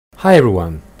Hi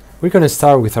everyone! We're going to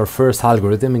start with our first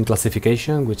algorithm in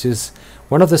classification, which is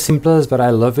one of the simplest, but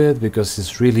I love it because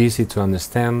it's really easy to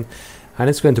understand and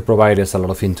it's going to provide us a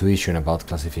lot of intuition about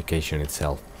classification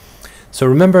itself. So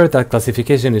remember that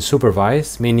classification is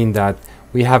supervised, meaning that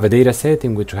we have a data set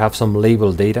in which we have some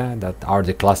labeled data that are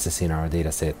the classes in our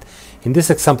data set. In this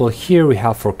example here we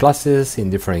have 4 classes in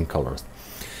different colors.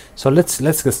 So let's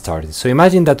get started. So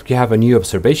imagine that we have a new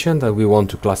observation that we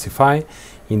want to classify.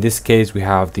 In this case we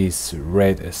have this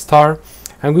red star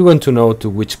and we want to know to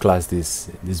which class this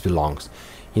belongs.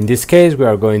 In this case we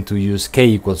are going to use k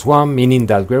equals 1, meaning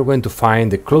that we're going to find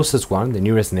the closest one, the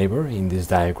nearest neighbor in this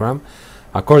diagram,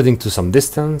 according to some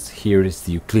distance. Here is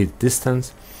the Euclid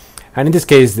distance, and in this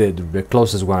case the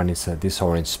closest one is this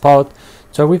orange spot,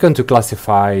 so we're going to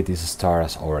classify this star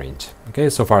as orange. Okay,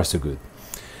 so far so good.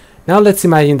 Now let's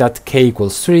imagine that k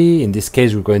equals 3. In this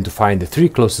case we're going to find the 3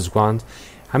 closest ones,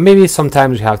 and maybe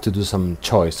sometimes we have to do some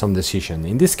choice, some decision.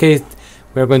 In this case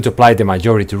we're going to apply the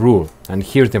majority rule, and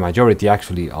here the majority,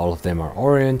 actually all of them are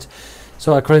orange,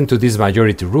 so according to this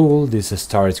majority rule this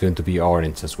star is going to be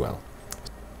orange as well.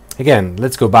 Again,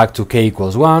 let's go back to k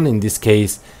equals 1. In this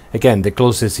case, again, the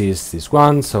closest is this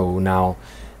one, so now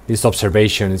this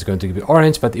observation is going to be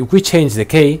orange. But if we change the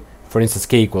k, for instance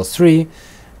k equals 3,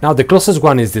 now the closest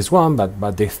one is this one,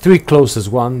 but the 3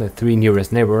 closest one, the 3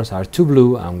 nearest neighbors, are 2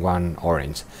 blue and 1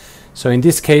 orange. So in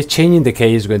this case, changing the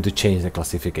k is going to change the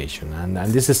classification, and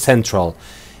this is central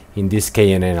in this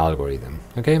KNN algorithm.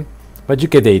 Okay, but you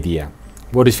get the idea.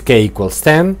 What if k equals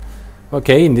 10?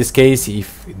 Okay, in this case,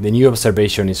 if the new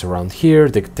observation is around here,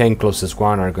 the 10 closest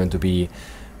one are going to be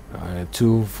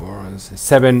 2, 4,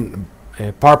 7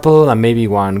 purple, and maybe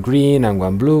 1 green and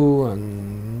 1 blue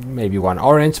and maybe 1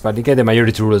 orange. But again, the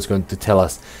majority rule is going to tell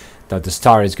us that the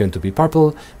star is going to be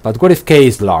purple. But what if k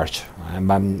is large?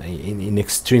 In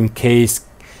extreme case,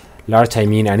 large I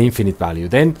mean an infinite value.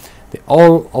 Then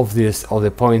all of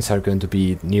the points are going to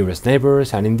be nearest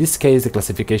neighbors, and in this case the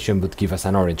classification would give us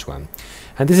an orange one.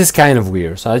 And this is kind of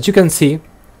weird. So as you can see,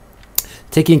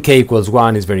 taking k equals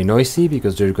 1 is very noisy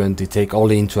because you're going to take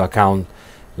only into account,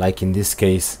 like in this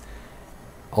case,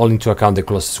 all into account the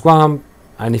closest one,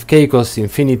 and if k equals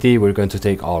infinity we're going to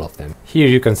take all of them. Here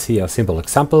you can see a simple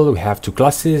example. We have 2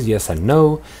 classes, yes and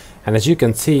no, and as you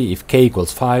can see, if k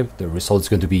equals 5 the result is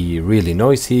going to be really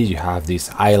noisy. You have these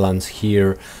islands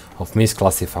here of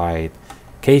misclassified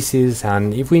cases,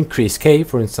 and if we increase k,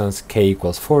 for instance k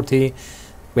equals 40,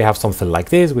 we have something like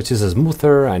this, which is a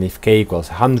smoother, and if k equals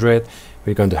 100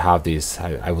 we're going to have this,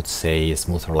 I would say, a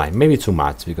smoother line. Maybe too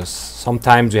much, because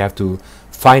sometimes we have to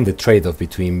find the trade-off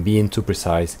between being too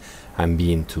precise and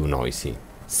being too noisy.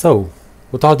 So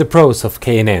what are the pros of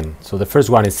KNN? So the first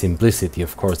one is simplicity.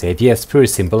 Of course, the idea is pretty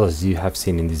simple, as you have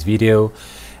seen in this video,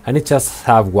 and it just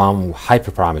have one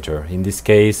hyperparameter. In this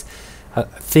case,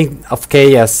 think of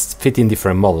k as fitting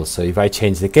different models. So if I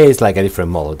change the k, it's like a different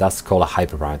model. That's called a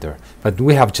hyperparameter, but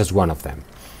we have just one of them.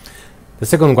 The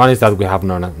second one is that we have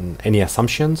any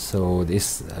assumptions. So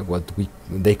this is what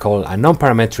they call a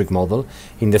non-parametric model,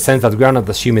 in the sense that we are not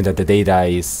assuming that the data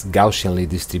is Gaussianly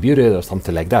distributed or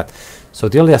something like that. So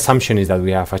the only assumption is that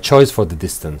we have a choice for the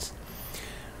distance.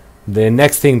 The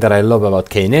next thing that I love about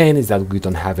KNN is that we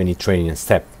don't have any training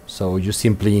step. So you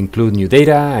simply include new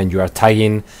data and you are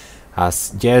tagging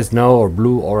as yes, no, or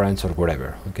blue, orange, or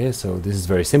whatever. Okay, so this is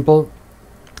very simple.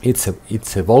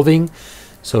 It's evolving.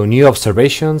 So new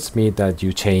observations mean that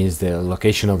you change the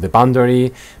location of the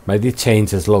boundary, but it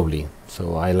changes slowly.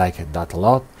 So I like that a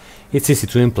lot. It's easy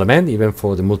to implement even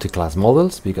for the multi-class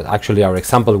models, because actually our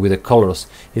example with the colors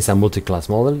is a multi-class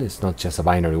model. It's not just a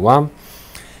binary one.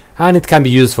 And it can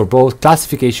be used for both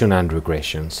classification and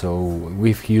regression. So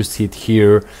we've used it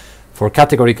here for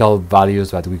categorical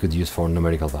values, but we could use for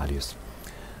numerical values.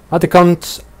 But the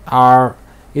cons are,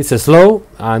 it's slow,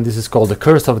 and this is called the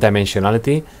curse of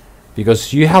dimensionality,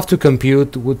 because you have to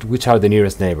compute which are the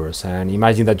nearest neighbors. And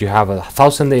imagine that you have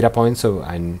 1,000 data points,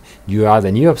 and you add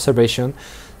a new observation.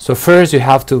 So first you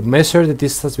have to measure the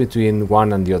distance between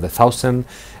one and the other 1,000,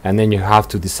 and then you have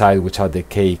to decide which are the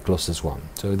k closest one.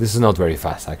 So this is not very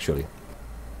fast, actually.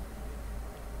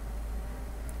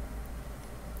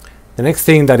 The next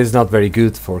thing that is not very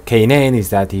good for KNN is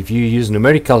that if you use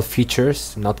numerical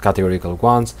features, not categorical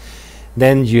ones,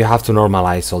 then you have to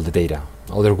normalize all the data.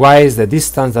 Otherwise, the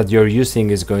distance that you're using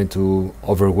is going to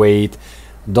overweight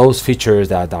those features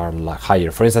that are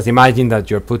higher. For instance, imagine that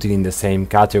you're putting in the same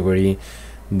category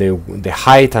the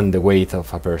height and the weight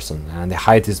of a person, and the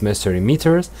height is measured in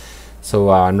meters.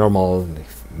 So a normal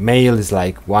male is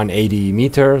like 180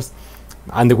 meters,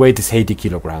 and the weight is 80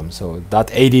 kilograms. So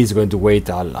that 80 is going to weigh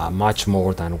much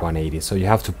more than 180. So you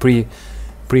have to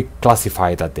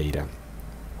pre-classify that data.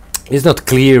 It's not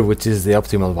clear which is the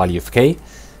optimal value of k,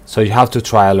 so you have to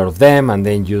try a lot of them and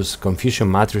then use confusion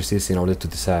matrices in order to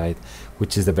decide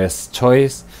which is the best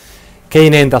choice.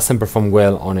 K&N doesn't perform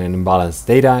well on an imbalanced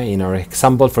data. In our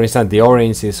example, for instance, the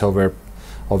orange is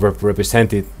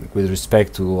overrepresented with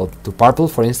respect to purple,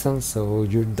 for instance, so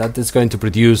that is going to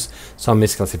produce some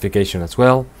misclassification as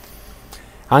well.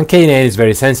 And K&N is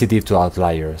very sensitive to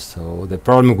outliers. So the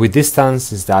problem with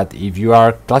distance is that if you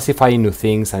are classifying new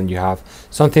things and you have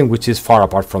something which is far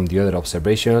apart from the other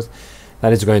observations,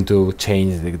 that is going to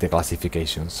change the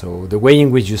classification. So the way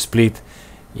in which you split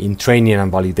in training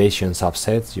and validation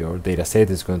subsets your data set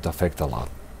is going to affect a lot.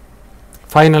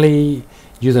 Finally,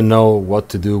 you don't know what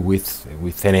to do with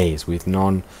NAs, with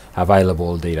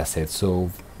non-available data sets.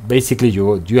 So basically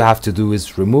what you have to do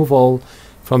is remove all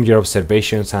from your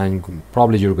observations, and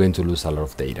probably you're going to lose a lot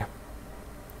of data.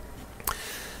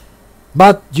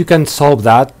 But you can solve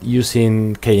that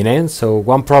using K&N. So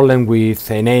one problem with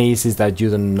NAs is that you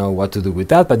don't know what to do with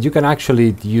that, but you can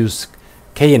actually use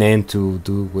K&N to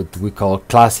do what we call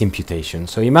class imputation.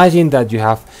 So imagine that you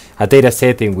have a data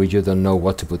set in which you don't know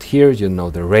what to put here, you know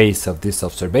the race of this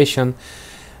observation.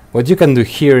 What you can do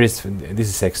here is, this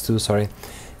is x2, sorry.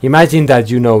 Imagine that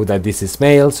you know that this is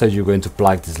male, so you're going to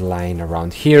plug this line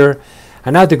around here.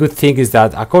 And now the good thing is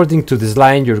that according to this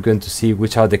line, you're going to see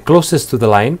which are the closest to the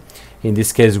line. In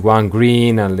this case, 1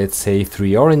 green and let's say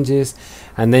 3 oranges.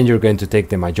 And then you're going to take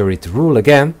the majority rule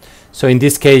again. So in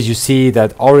this case, you see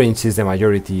that orange is the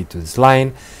majority to this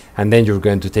line. And then you're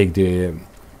going to take the,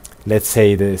 let's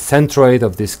say, the centroid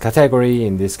of this category.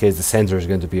 In this case, the center is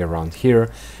going to be around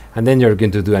here. And then you're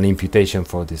going to do an imputation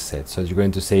for this set. So you're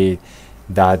going to say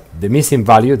that the missing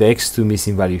value, the x2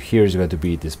 missing value here, is going to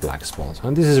be this black spot.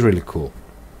 And this is really cool.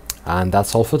 And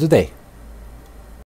that's all for today.